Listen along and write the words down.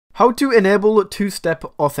How to enable two-step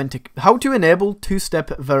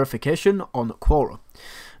verification on Quora.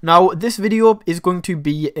 Now, this video is going to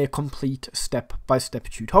be a complete step-by-step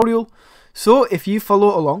tutorial, so if you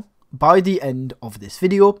follow along, by the end of this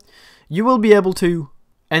video, you will be able to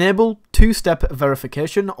enable two-step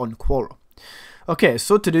verification on Quora. Okay,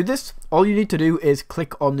 so to do this, all you need to do is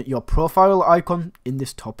click on your profile icon in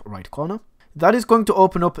this top right corner. That is going to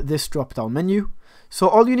open up this drop-down menu. So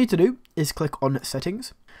all you need to do is click on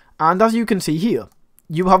Settings. And as you can see here,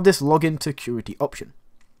 you have this login security option.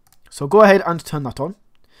 So go ahead and turn that on.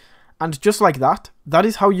 And just like that, that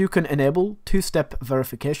is how you can enable two-step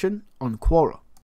verification on Quora.